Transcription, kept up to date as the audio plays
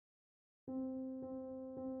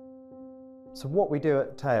So what we do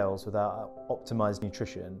at Tails with our optimised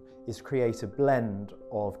nutrition is create a blend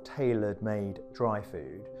of tailor-made dry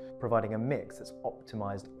food, providing a mix that's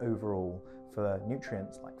optimised overall for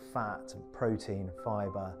nutrients like fat and protein,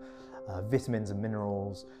 fibre, vitamins and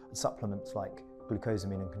minerals, and supplements like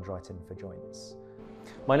glucosamine and chondroitin for joints.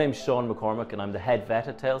 My name's Sean McCormack and I'm the head vet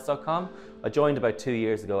at tails.com. I joined about 2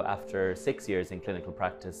 years ago after 6 years in clinical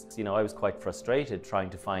practice. You know, I was quite frustrated trying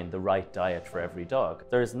to find the right diet for every dog.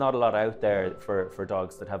 There's not a lot out there for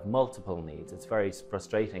dogs that have multiple needs. It's very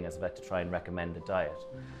frustrating as a vet to try and recommend a diet.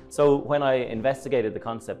 So when I investigated the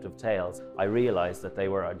concept of Tails, I realized that they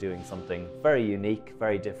were doing something very unique,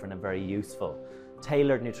 very different and very useful.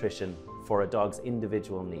 Tailored nutrition for a dog's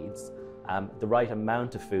individual needs. The right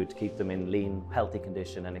amount of food to keep them in lean, healthy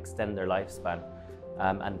condition and extend their lifespan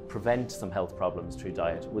and prevent some health problems through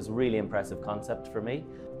diet was a really impressive concept for me.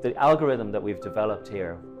 The algorithm that we've developed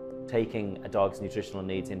here, taking a dog's nutritional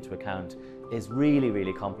needs into account, is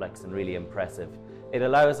really complex and really impressive. It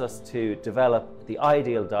allows us to develop the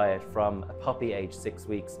ideal diet from a puppy aged 6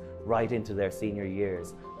 weeks right into their senior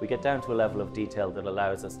years. We get down to a level of detail that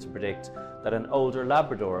allows us to predict that an older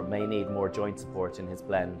Labrador may need more joint support in his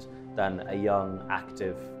blend than a young,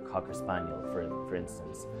 active Cocker Spaniel, for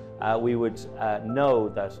instance. We would know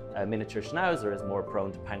that a miniature Schnauzer is more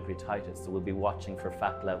prone to pancreatitis, so we'll be watching for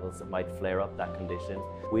fat levels that might flare up that condition.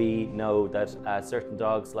 We know that certain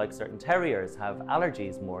dogs, like certain terriers, have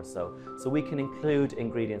allergies more so we can include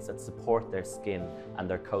ingredients that support their skin and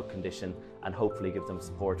their coat condition and hopefully give them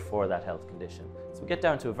support for that health condition. So we get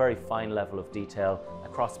down to a very fine level of detail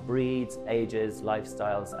across breeds, ages,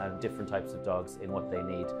 lifestyles and different types of dogs in what they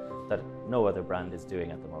need that no other brand is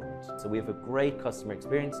doing at the moment. So we have a great customer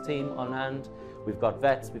experience team on hand. We've got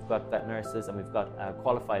vets, we've got vet nurses and we've got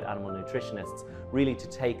qualified animal nutritionists really to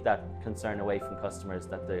take that concern away from customers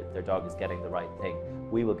that their dog is getting the right thing.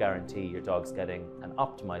 We will guarantee your dog's getting an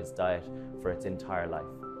optimized diet for its entire life.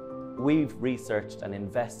 We've researched and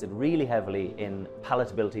invested really heavily in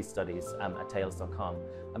palatability studies at tails.com,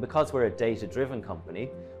 and because we're a data-driven company,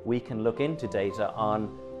 we can look into data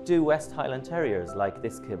on, do West Highland Terriers like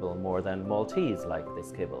this kibble more than Maltese like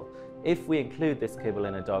this kibble? If we include this kibble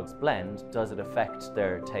in a dog's blend, does it affect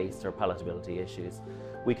their taste or palatability issues?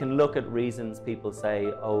 We can look at reasons people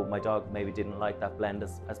say, oh, my dog maybe didn't like that blend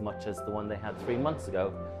as much as the one they had 3 months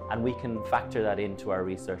ago, and we can factor that into our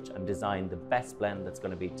research and design the best blend that's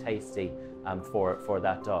going to be tasty for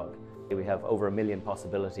that dog. We have over 1 million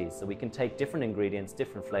possibilities, so we can take different ingredients,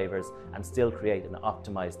 different flavors, and still create an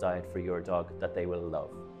optimized diet for your dog that they will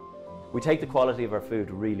love. We take the quality of our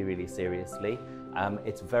food really seriously.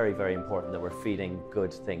 It's very important that we're feeding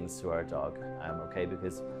good things to our dog, okay?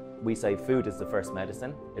 Because we say food is the first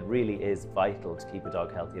medicine. It really is vital to keep a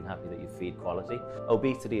dog healthy and happy that you feed quality.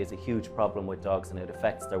 Obesity is a huge problem with dogs and it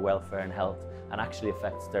affects their welfare and health and actually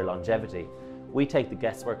affects their longevity. We take the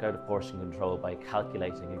guesswork out of portion control by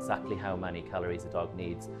calculating exactly how many calories a dog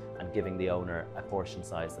needs and giving the owner a portion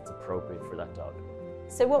size that's appropriate for that dog.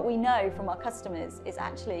 So what we know from our customers is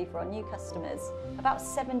actually for our new customers, about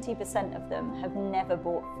 70% of them have never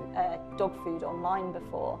bought dog food online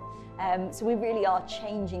before. So we really are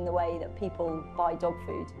changing the way that people buy dog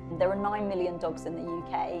food. There are 9 million dogs in the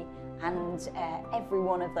UK and every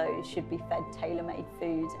one of those should be fed tailor-made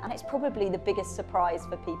food. And it's probably the biggest surprise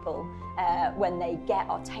for people when they get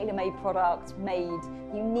our tailor-made product made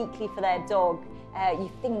uniquely for their dog.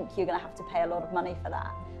 You think you're going to have to pay a lot of money for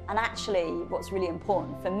that. And actually, what's really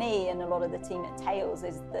important for me and a lot of the team at Tails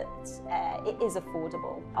is that it is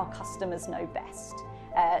affordable. Our customers know best.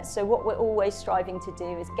 So what we're always striving to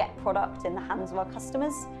do is get product in the hands of our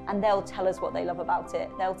customers and they'll tell us what they love about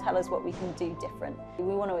it. They'll tell us what we can do different.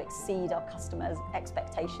 We want to exceed our customers'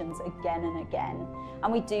 expectations again and again.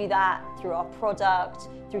 And we do that through our product,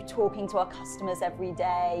 through talking to our customers every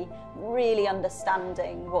day, really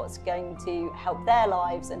understanding what's going to help their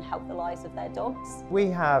lives and help the lives of their dogs. We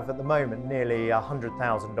have at the moment nearly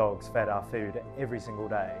 100,000 dogs fed our food every single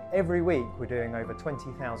day. Every week we're doing over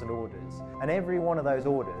 20,000 orders and every one of those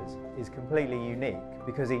orders is completely unique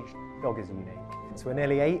because each dog is unique. So we're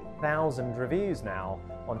nearly 8,000 reviews now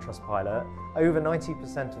on Trustpilot. Over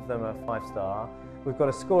 90% of them are 5-star. We've got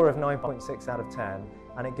a score of 9.6 out of 10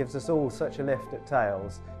 and it gives us all such a lift at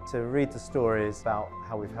Tails to read the stories about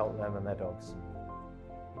how we've helped them and their dogs.